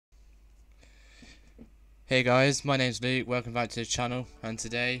Hey guys, my name's Luke, welcome back to the channel, and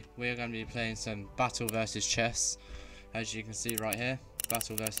today we are going to be playing some Battle vs Chess. As you can see right here,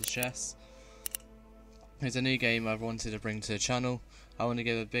 Battle vs Chess. It's a new game I've wanted to bring to the channel. I want to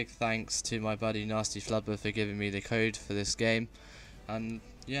give a big thanks to my buddy Nasty Flubber for giving me the code for this game. And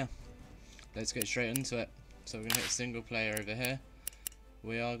yeah, let's get straight into it. So we're going to hit single player over here.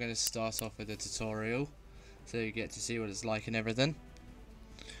 We are going to start off with a tutorial, so you get to see what it's like and everything.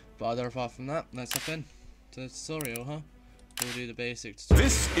 But apart from that, let's hop in to the tutorial, huh? We'll do the basic tutorial.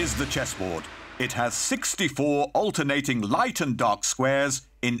 This is the chessboard. It has 64 alternating light and dark squares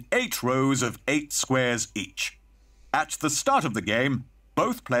in 8 rows of 8 squares each. At the start of the game,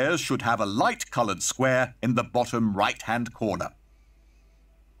 both players should have a light-coloured square in the bottom right-hand corner.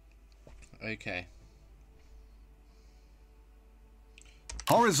 Okay.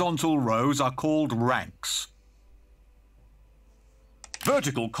 Horizontal rows are called ranks.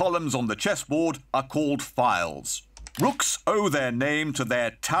 Vertical columns on the chessboard are called files. Rooks owe their name to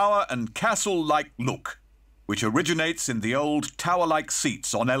their tower and castle-like look, which originates in the old tower-like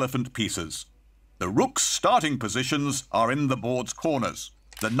seats on elephant pieces. The rook's starting positions are in the board's corners.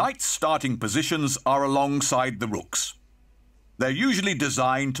 The knight's starting positions are alongside the rooks. They're usually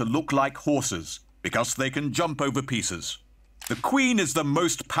designed to look like horses because they can jump over pieces. The queen is the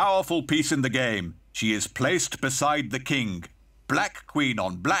most powerful piece in the game. She is placed beside the king. Black queen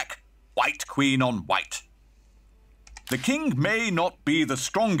on black, white queen on white. The king may not be the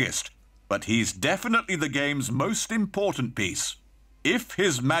strongest, but he's definitely the game's most important piece. If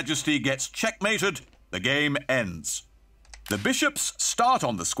His Majesty gets checkmated, the game ends. The bishops start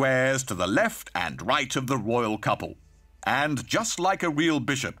on the squares to the left and right of the royal couple. And just like a real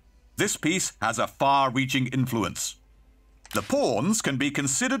bishop, this piece has a far-reaching influence. The pawns can be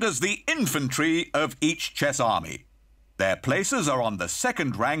considered as the infantry of each chess army. Their places are on the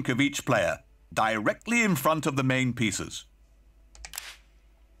second rank of each player, directly in front of the main pieces.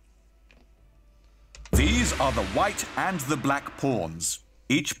 These are the white and the black pawns.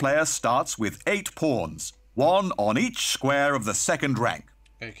 Each player starts with 8 pawns, 1 on each square of the second rank.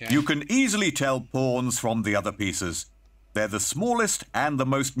 Okay. You can easily tell pawns from the other pieces. They're the smallest and the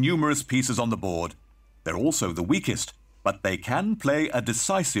most numerous pieces on the board. They're also the weakest, but they can play a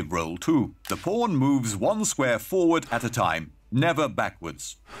decisive role too. The pawn moves 1 square forward at a time, never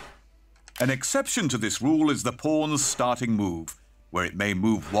backwards. An exception to this rule is the pawn's starting move, where it may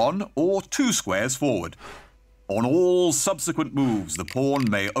move 1 or 2 squares forward. On all subsequent moves, the pawn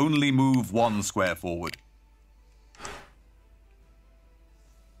may only move 1 square forward.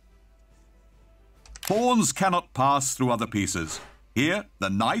 Pawns cannot pass through other pieces. Here, the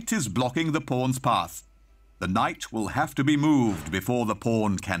knight is blocking the pawn's path. The knight will have to be moved before the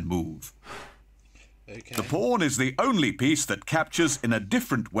pawn can move. Okay. The pawn is the only piece that captures in a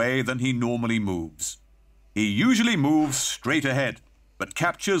different way than he normally moves. He usually moves straight ahead, but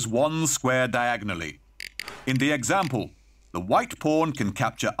captures 1 square diagonally. In the example, the white pawn can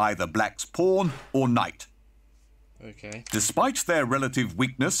capture either black's pawn or knight. Okay. Despite their relative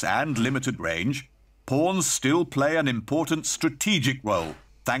weakness and limited range, pawns still play an important strategic role,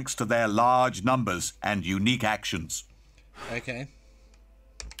 thanks to their large numbers and unique actions. Okay.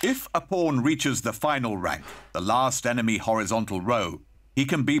 If a pawn reaches the final rank, the last enemy horizontal row, he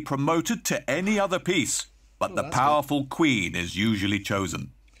can be promoted to any other piece, but the powerful queen is usually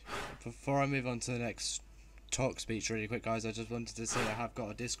chosen. Before I move on to the next talk speech really quick, guys, I just wanted to say I have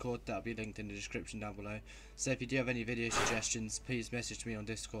got a Discord that'll be linked in the description down below. So if you do have any video suggestions, please message me on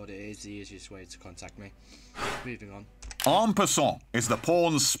Discord. It is the easiest way to contact me. Moving on. En passant is the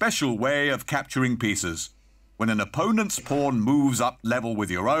pawn's special way of capturing pieces. When an opponent's pawn moves up level with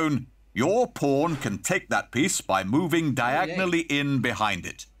your own, your pawn can take that piece by moving diagonally in behind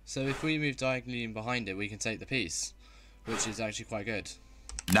it. So if we move diagonally in behind it, we can take the piece, which is actually quite good.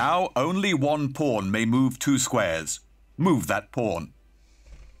 Now only 1 pawn may move 2 squares. Move that pawn.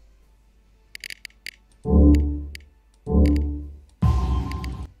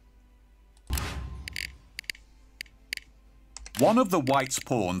 One of the white's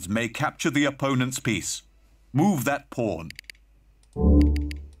pawns may capture the opponent's piece. Move that pawn. Well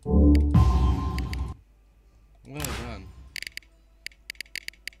done.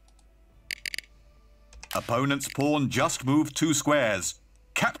 Opponent's pawn just moved 2 squares.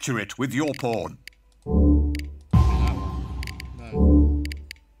 Capture it with your pawn. That one. No.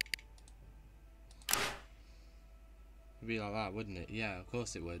 It'd be like that, wouldn't it? Yeah, of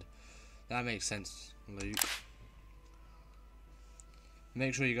course it would. That makes sense, Luke.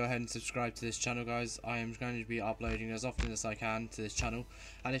 Make sure you go ahead and subscribe to this channel, guys. I am going to be uploading as often as I can to this channel,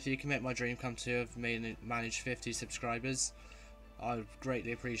 and if you can make my dream come true of manage 50 subscribers, I'd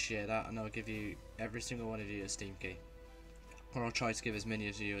greatly appreciate that, and I'll give you every single one of you a Steam key. Or I'll try to give as many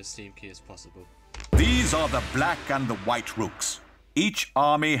of you a Steam key as possible. These are the black and the white rooks. Each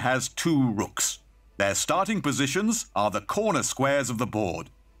army has 2 rooks. Their starting positions are the corner squares of the board.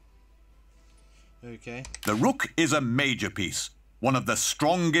 Okay. The rook is a major piece, one of the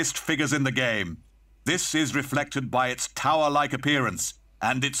strongest figures in the game. This is reflected by its tower-like appearance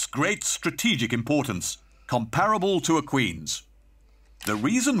and its great strategic importance, comparable to a queen's. The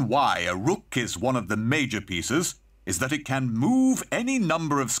reason why a rook is one of the major pieces is that it can move any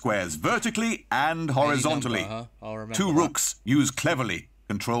number of squares vertically and horizontally. I'll remember 2 that. rooks, used cleverly,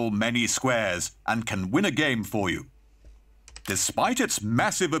 control many squares and can win a game for you. Despite its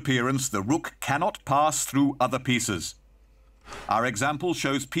massive appearance, the rook cannot pass through other pieces. Our example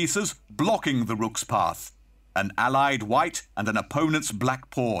shows pieces blocking the rook's path, an allied white and an opponent's black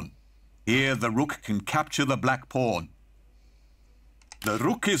pawn. Here the rook can capture the black pawn. The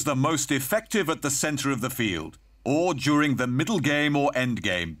rook is the most effective at the center of the field, or during the middle game or end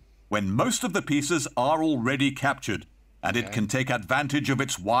game, when most of the pieces are already captured, and it can take advantage of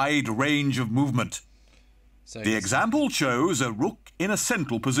its wide range of movement. So The example shows a rook in a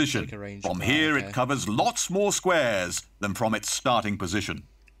central position. Take a range From of here that, it covers lots more squares than from its starting position.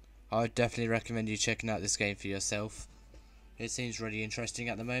 I would definitely recommend you checking out this game for yourself. It seems really interesting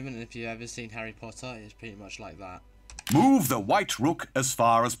at the moment, and if you've ever seen Harry Potter, it's pretty much like that. Move the white rook as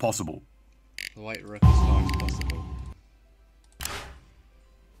far as possible. The white rook as far as possible.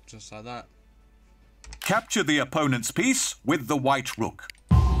 Just like that. Capture the opponent's piece with the white rook.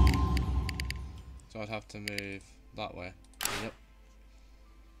 So I'd have to move that way. Yep.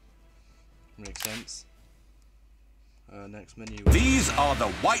 Makes sense. Next menu. These are the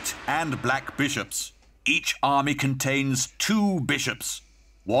white and black bishops. Each army contains 2 bishops.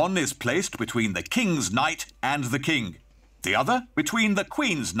 One is placed between the king's knight and the king. The other between the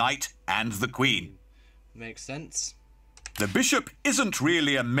queen's knight and the queen. Makes sense. The bishop isn't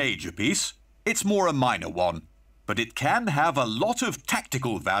really a major piece. It's more a minor one. But it can have a lot of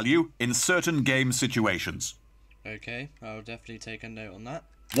tactical value in certain game situations. Okay, I'll definitely take a note on that.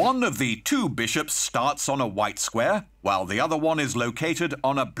 One of the 2 bishops starts on a white square, while the other one is located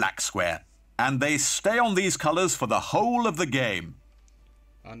on a black square. And they stay on these colours for the whole of the game.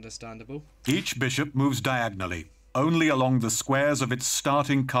 Understandable. Each bishop moves diagonally, only along the squares of its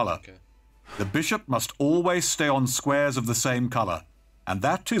starting colour. Okay. The bishop must always stay on squares of the same colour, and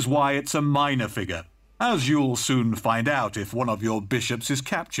that is why it's a minor figure, as you'll soon find out if one of your bishops is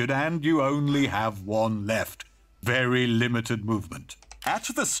captured and you only have one left. Very limited movement. At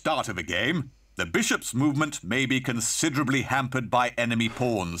the start of a game, the bishop's movement may be considerably hampered by enemy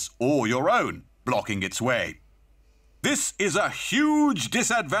pawns, or your own, blocking its way. This is a huge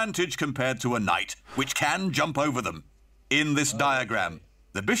disadvantage compared to a knight, which can jump over them. In this diagram,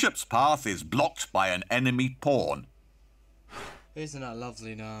 the bishop's path is blocked by an enemy pawn. Isn't that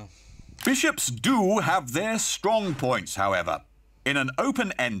lovely now? Bishops do have their strong points, however. In an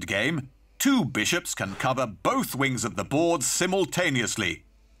open endgame, 2 bishops can cover both wings of the board simultaneously,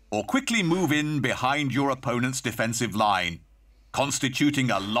 or quickly move in behind your opponent's defensive line,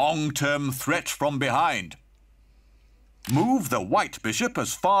 constituting a long-term threat from behind. Move the white bishop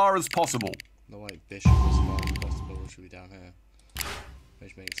as far as possible. The white bishop as far as possible, which will be down here.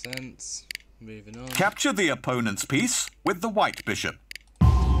 Which makes sense. Moving on. Capture the opponent's piece with the white bishop.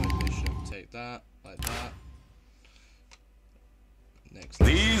 White bishop, take that, like that. Next.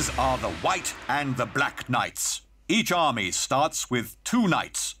 These are the white and the black knights. Each army starts with 2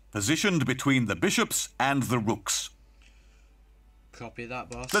 knights, positioned between the bishops and the rooks. Copy that,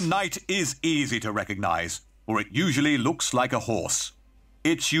 boss. The knight is easy to recognize, for it usually looks like a horse.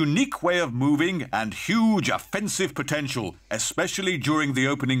 Its unique way of moving and huge offensive potential, especially during the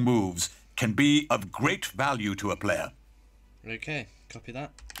opening moves, can be of great value to a player. Okay, copy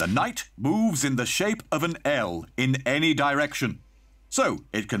that. The knight moves in the shape of an L in any direction. So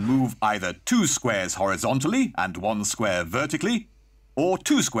it can move either 2 squares horizontally and 1 square vertically, or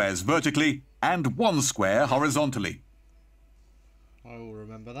 2 squares vertically and 1 square horizontally. I will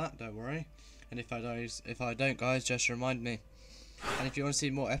remember that, don't worry. And if I don't, guys, just remind me. And if you want to see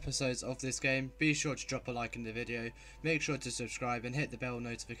more episodes of this game, be sure to drop a like in the video, make sure to subscribe and hit the bell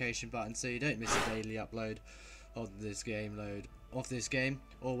notification button so you don't miss a daily upload of this game,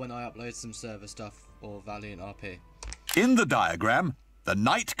 or when I upload some server stuff or Valiant RP. In the diagram, the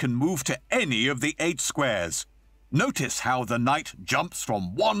knight can move to any of the 8 squares. Notice how the knight jumps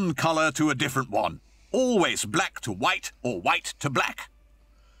from one colour to a different one. Always black to white or white to black.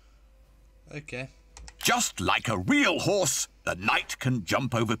 Okay. Just like a real horse, the knight can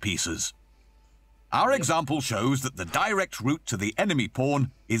jump over pieces. Our example shows that the direct route to the enemy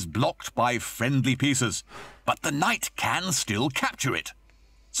pawn is blocked by friendly pieces, but the knight can still capture it.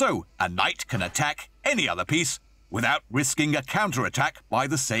 So, a knight can attack any other piece without risking a counterattack by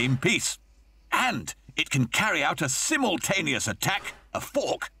the same piece. And it can carry out a simultaneous attack, a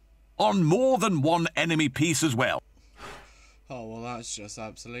fork, on more than one enemy piece as well. Oh, well, that's just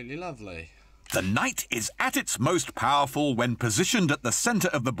absolutely lovely. The knight is at its most powerful when positioned at the centre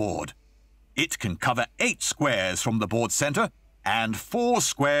of the board. It can cover 8 squares from the board centre and 4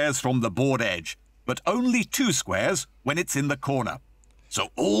 squares from the board edge, but only 2 squares when it's in the corner. So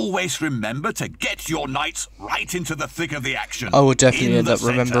always remember to get your knights right into the thick of the action. I will definitely end up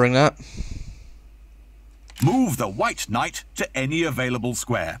remembering that. Move the white knight to any available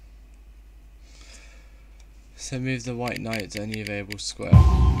square. So move the white knight to any available square.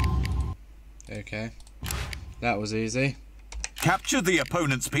 Okay. That was easy. Capture the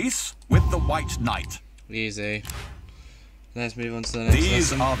opponent's piece with the white knight. Easy. Let's move on to the next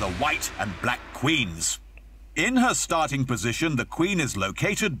These lesson. are the white and black queens. In her starting position, the queen is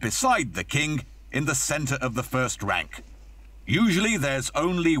located beside the king in the center of the first rank. Usually there's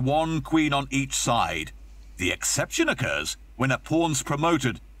only one queen on each side. The exception occurs when a pawn's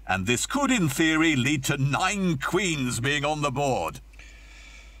promoted, and this could, in theory, lead to 9 queens being on the board.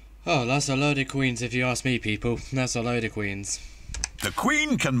 Oh, that's a load of queens if you ask me, people. That's a load of queens. The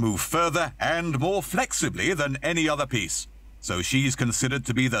queen can move further and more flexibly than any other piece, so she's considered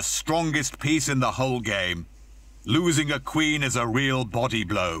to be the strongest piece in the whole game. Losing a queen is a real body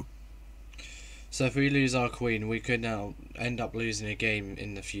blow. So if we lose our queen, we could now end up losing a game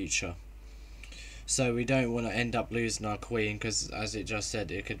in the future. So we don't want to end up losing our queen because, as it just said,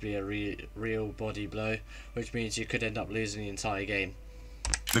 it could be a real body blow, which means you could end up losing the entire game.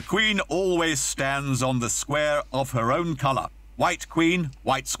 The queen always stands on the square of her own colour. White queen,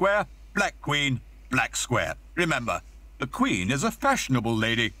 white square, black queen, black square. Remember, the queen is a fashionable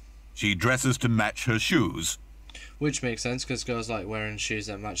lady. She dresses to match her shoes. Which makes sense because girls like wearing shoes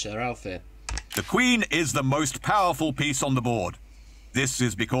that match their outfit. The queen is the most powerful piece on the board. This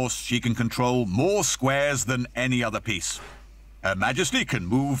is because she can control more squares than any other piece. Her Majesty can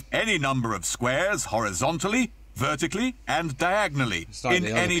move any number of squares horizontally, vertically, and diagonally in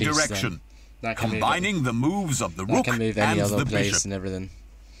any direction, combining the moves of the rook and the bishop. place and everything.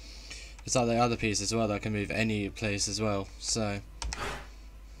 It's like the other piece as well that can move any place as well. So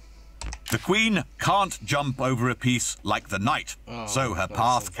the queen can't jump over a piece like the knight, so her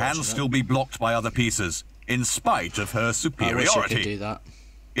path can still be blocked by other pieces, in spite of her superiority. I wish I could do that.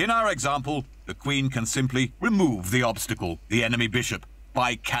 In our example, the queen can simply remove the obstacle, the enemy bishop,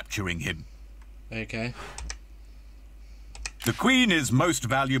 by capturing him. Okay. The queen is most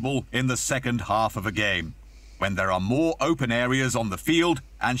valuable in the second half of a game, when there are more open areas on the field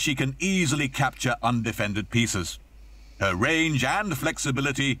and she can easily capture undefended pieces. Her range and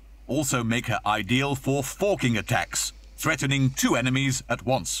flexibility also make her ideal for forking attacks, threatening 2 enemies at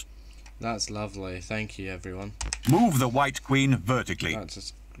once. That's lovely. Thank you, everyone. Move the white queen vertically. That's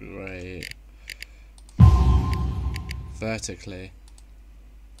just great. Vertically.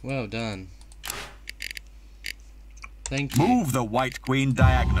 Well done. Thank you. Move the white queen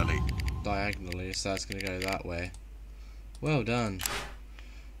diagonally. Diagonally, so that's going to go that way. Well done.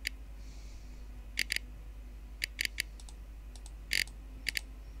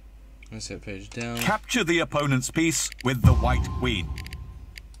 Let's hit page down. Capture the opponent's piece with the white queen.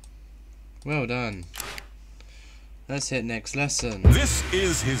 Well done. Let's hit next lesson. This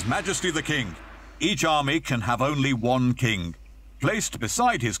is His Majesty the King. Each army can have only one king. Placed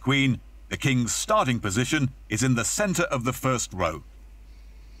beside his queen, the king's starting position is in the center of the first row.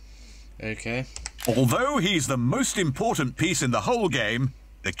 Okay. Although he's the most important piece in the whole game,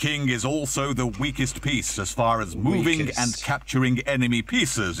 the king is also the weakest piece as far as moving and capturing enemy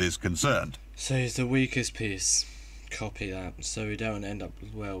pieces is concerned. So he's the weakest piece. Copy that. So we don't end up,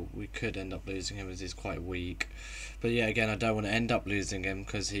 well, we could end up losing him as he's quite weak. But yeah, again, I don't want to end up losing him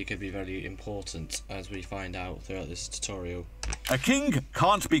because he could be very important, as we find out throughout this tutorial. A king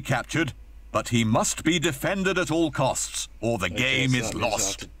can't be captured, but he must be defended at all costs, or the game is lost. I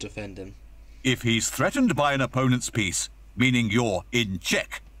have to defend him. If he's threatened by an opponent's piece, meaning you're in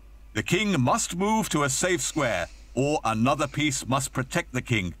check, the king must move to a safe square, or another piece must protect the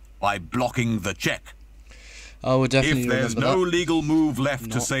king by blocking the check. I will definitely remember that. If there's no legal move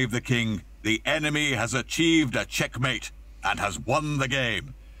left to save the king, the enemy has achieved a checkmate and has won the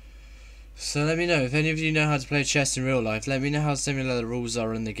game. So let me know, if any of you know how to play chess in real life, let me know how similar the rules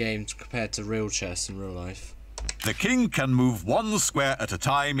are in the game compared to real chess in real life. The king can move one square at a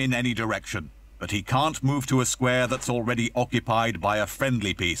time in any direction, but he can't move to a square that's already occupied by a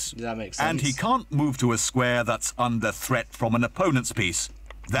friendly piece. That makes sense. And he can't move to a square that's under threat from an opponent's piece.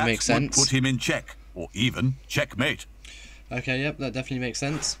 That makes would sense. put him in check, or even checkmate. Okay, yep, that definitely makes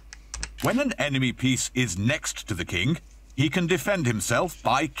sense. When an enemy piece is next to the king, he can defend himself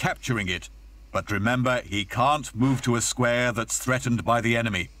by capturing it. But remember, he can't move to a square that's threatened by the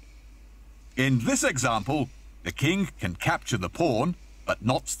enemy. In this example, the king can capture the pawn, but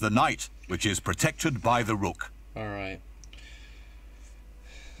not the knight, which is protected by the rook. Alright.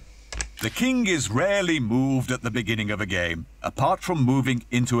 The king is rarely moved at the beginning of a game, apart from moving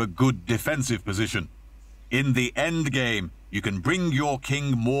into a good defensive position. In the end game, you can bring your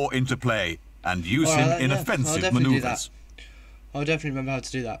king more into play and use him in offensive maneuvers. I'll definitely remember how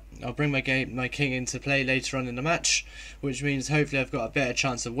to do that. I'll bring my king into play later on in the match, which means hopefully I've got a better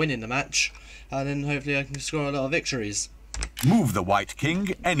chance of winning the match, and then hopefully I can score a lot of victories. Move the white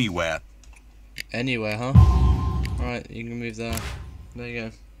king anywhere. Anywhere, huh? Right, you can move there. There you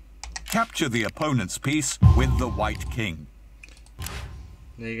go. Capture the opponent's piece with the white king.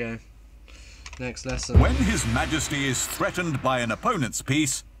 There you go. Next lesson. When His Majesty is threatened by an opponent's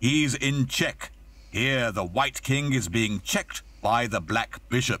piece, he's in check. Here, the white king is being checked by the black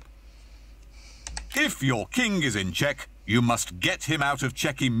bishop. If your king is in check, you must get him out of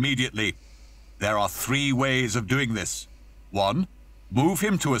check immediately. There are 3 ways of doing this. 1. Move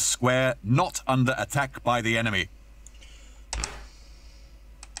him to a square not under attack by the enemy.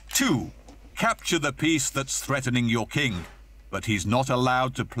 2. Capture the piece that's threatening your king, but he's not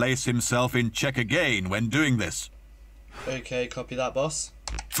allowed to place himself in check again when doing this. Okay, copy that, boss.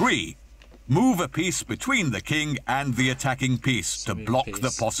 3. Move a piece between the king and the attacking piece to block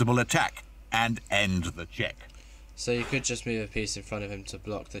the possible attack and end the check. So you could just move a piece in front of him to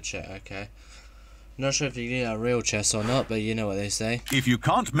block the check, okay. Not sure if you need a real chess or not, but you know what they say. If you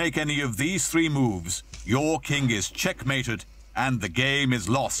can't make any of these 3 moves, your king is checkmated and the game is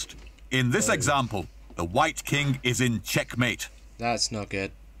lost. In this example, the white king is in checkmate. That's not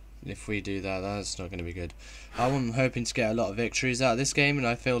good. If we do that, that's not going to be good. I'm hoping to get a lot of victories out of this game, and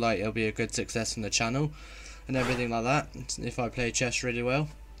I feel like it'll be a good success on the channel and everything like that if I play chess really well.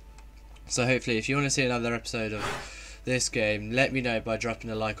 So hopefully, if you want to see another episode of this game, let me know by dropping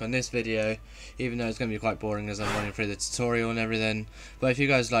a like on this video, even though it's going to be quite boring as I'm running through the tutorial and everything. But if you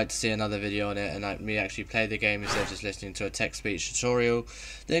guys like to see another video on it and me actually play the game instead of just listening to a text-speech tutorial,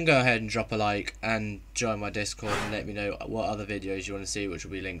 then go ahead and drop a like and join my Discord and let me know what other videos you want to see, which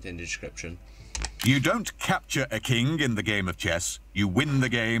will be linked in the description. You don't capture a king in the game of chess. You win the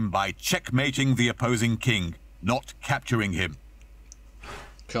game by checkmating the opposing king, not capturing him.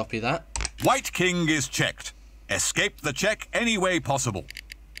 Copy that. White king is checked. Escape the check any way possible.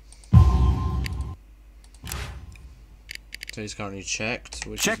 So he's currently checked.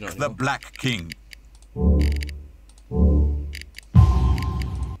 Which Check is not the anymore. black king.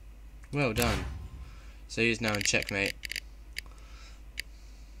 Well done. So he's now in checkmate.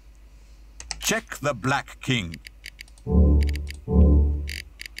 Check the black king.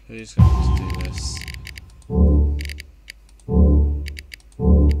 Who's going to do this?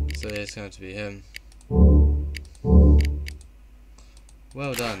 So it's going to be him.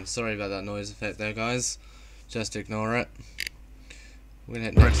 Well done. Sorry about that noise effect there, guys. Just ignore it. We're gonna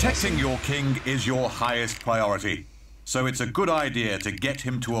hit next Protecting lesson. your king is your highest priority, so it's a good idea to get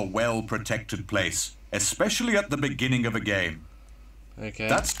him to a well-protected place, especially at the beginning of a game. Okay.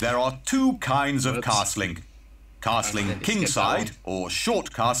 There are 2 kinds of Whoops. castling. Castling Accidentally skipped kingside, that or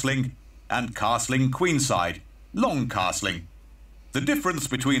short castling, and castling queenside, long castling. The difference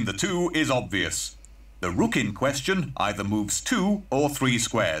between the 2 is obvious. The rook in question either moves 2 or 3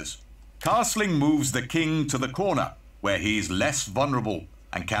 squares. Castling moves the king to the corner, where he's less vulnerable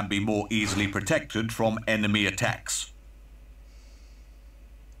and can be more easily protected from enemy attacks.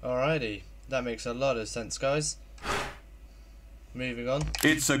 Alrighty. That makes a lot of sense, guys. Moving on.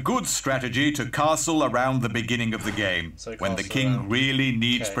 It's a good strategy to castle around the beginning of the game, So when the castle king around. really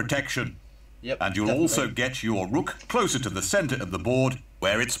needs Okay. protection. Yep. And you'll definitely. also get your rook closer to the centre of the board,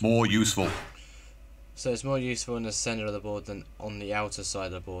 where it's more useful. So it's more useful in the centre of the board than on the outer side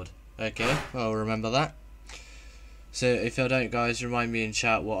of the board. Okay, I'll remember that. So if I don't, guys, remind me in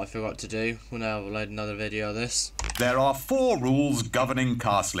chat what I forgot to do when I upload another video of this. There are 4 rules governing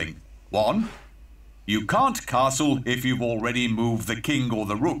castling. 1. You can't castle if you've already moved the king or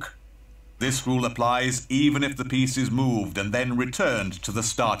the rook. This rule applies even if the piece is moved and then returned to the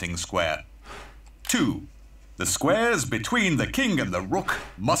starting square. 2. The squares between the king and the rook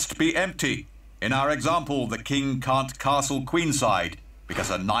must be empty. In our example, the king can't castle queenside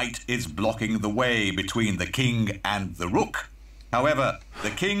because a knight is blocking the way between the king and the rook. However, the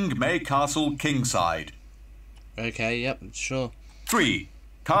king may castle kingside. Okay, yep, sure. 3.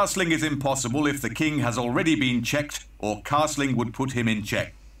 Castling is impossible if the king has already been checked or castling would put him in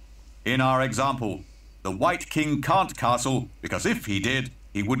check. In our example, the white king can't castle because if he did,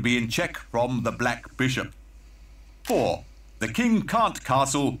 he would be in check from the black bishop. 4. The king can't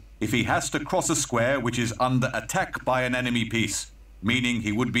castle if he has to cross a square which is under attack by an enemy piece, meaning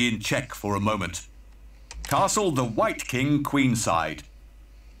he would be in check for a moment. Castle the white king queenside.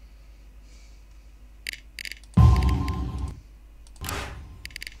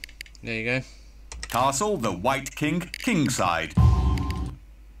 There you go. Castle the white king kingside.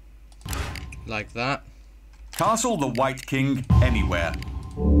 Like that. Castle the white king anywhere.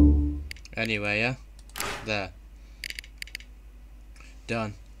 Anyway, yeah. There.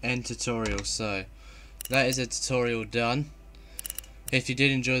 Done. End tutorial. So, that is a tutorial done. If you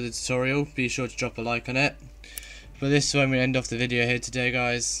did enjoy the tutorial, be sure to drop a like on it. But this is when we end off the video here today,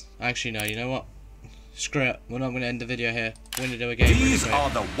 guys. Actually, no, you know what? Screw it. We're not going to end the video here. We're going to do a game really These quick. are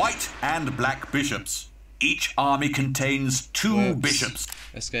the white and black bishops. Each army contains 2 Whoops. bishops.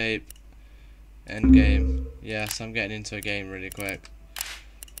 Escape. End game. Yes, I'm getting into a game really quick.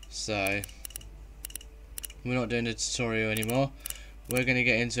 So, we're not doing the tutorial anymore. We're going to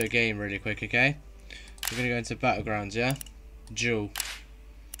get into a game really quick, okay? We're going to go into Battlegrounds, yeah? Duel.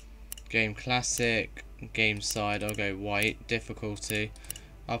 Game classic. Game side. I'll go white. Difficulty.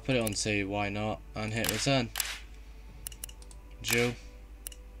 I'll put it on 2, why not? And hit return. Duel.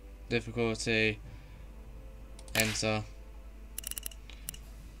 Difficulty. Enter.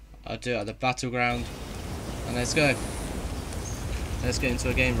 I'll do it at the battleground. And let's go. Let's get into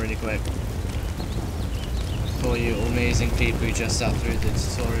a game really quick. For you amazing people who just sat through the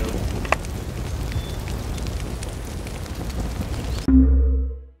tutorial.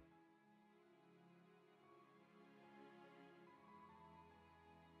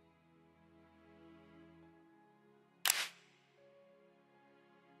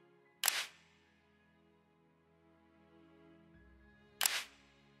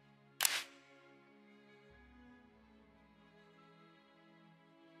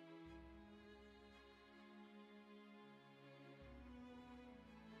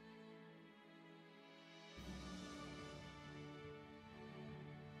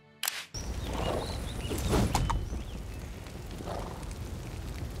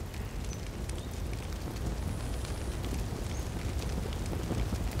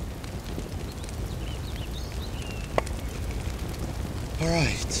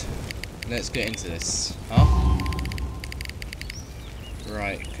 Alright, let's get into this, huh?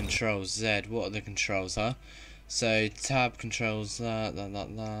 Right, Control Z, what are the controls, huh? So, tab controls that.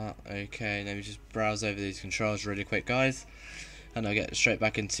 Okay, let me just browse over these controls really quick, guys. And I'll get straight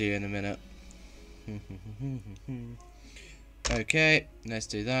back into you in a minute. Okay, let's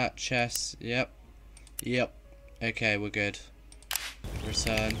do that. Chess, yep. Okay, we're good.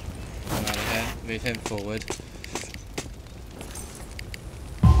 Return. Come out of here. Move him forward.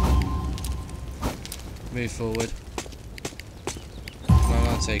 Move forward. Can I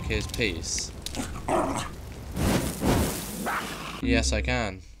not take his piece? Yes, I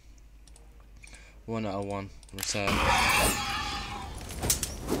can. 1 out of 1. Return.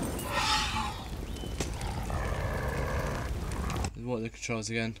 What are the controls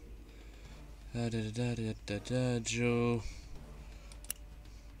again? Duel.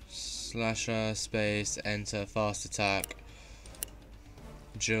 Slasher, space, enter, fast attack.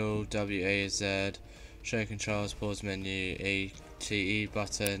 Duel, WAZ. Show controls, pause menu, ATE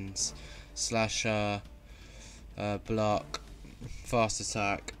buttons, slasher, block, fast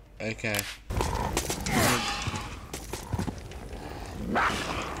attack. Okay.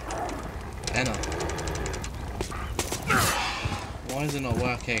 Enter. Why is it not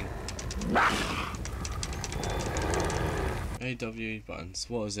working? AW buttons.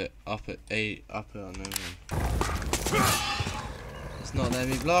 What is it? Up at A. Up at unknown. It's not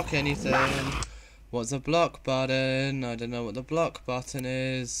letting me block anything. What's a block button? I don't know what the block button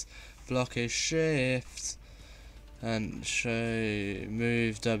is. Block is shift. And show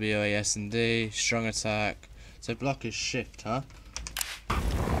move WAS and D. Strong attack. So block is shift, huh?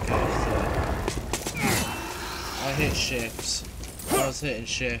 Okay, so I hit shift. I was hitting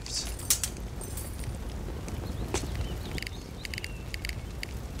shift.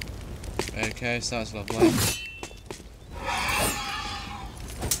 Okay, so that's lovely.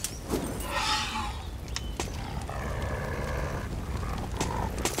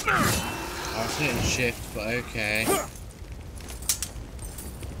 I was hitting shift, but okay. I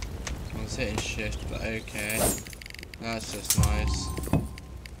was hitting shift, but okay. That's just nice.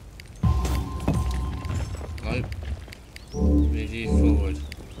 Nope. Move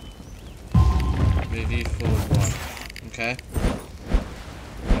care.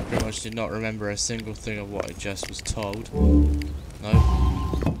 I pretty much did not remember a single thing of what I just was told. No.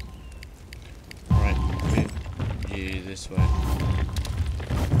 Right, move you this way.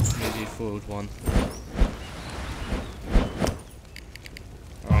 Move you forward one.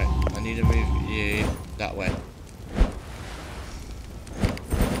 Alright, I need to move you that way.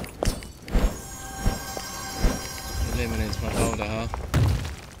 Eliminates my boulder, huh?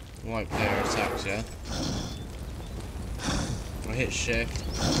 White player attacks, yeah? I hit shift.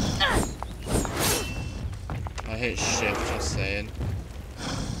 I hit shift, just saying.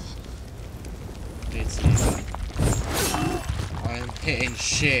 I'm hitting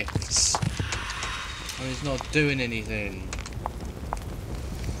shifts. And he's not doing anything.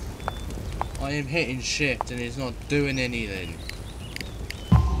 I am hitting shift and he's not doing anything.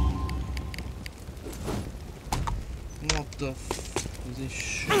 What the f is this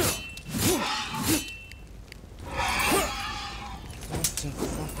shit? What the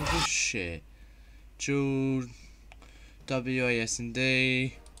fuck is this shit? Dual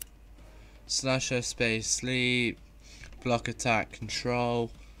WASD / space sleep, block attack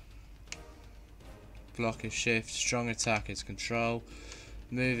control, block is shift, strong attack is control,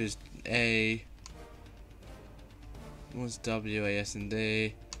 move is A, what's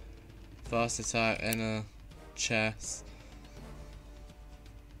WASD, fast attack enter chest,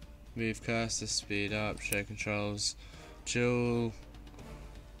 move cursor speed up, show controls, dual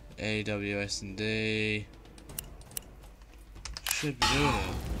AWSD, should be doing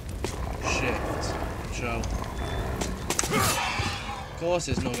it. Shift, control. Of course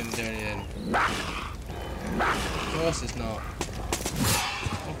it's not going to do anything. Of course it's not.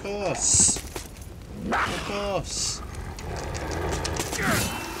 Of course. Of course.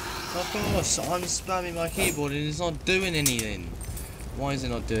 Of course. I'm spamming my keyboard and it's not doing anything. Why is it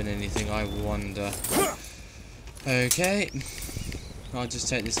not doing anything, I wonder. Okay. I'll just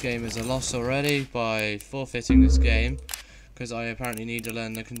take this game as a loss already by forfeiting this game, because I apparently need to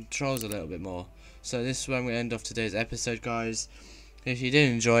learn the controls a little bit more. So this is when we end off today's episode, guys. If you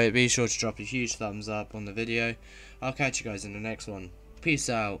did enjoy it, be sure to drop a huge thumbs up on the video. I'll catch you guys in the next one. Peace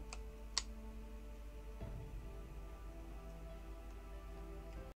out.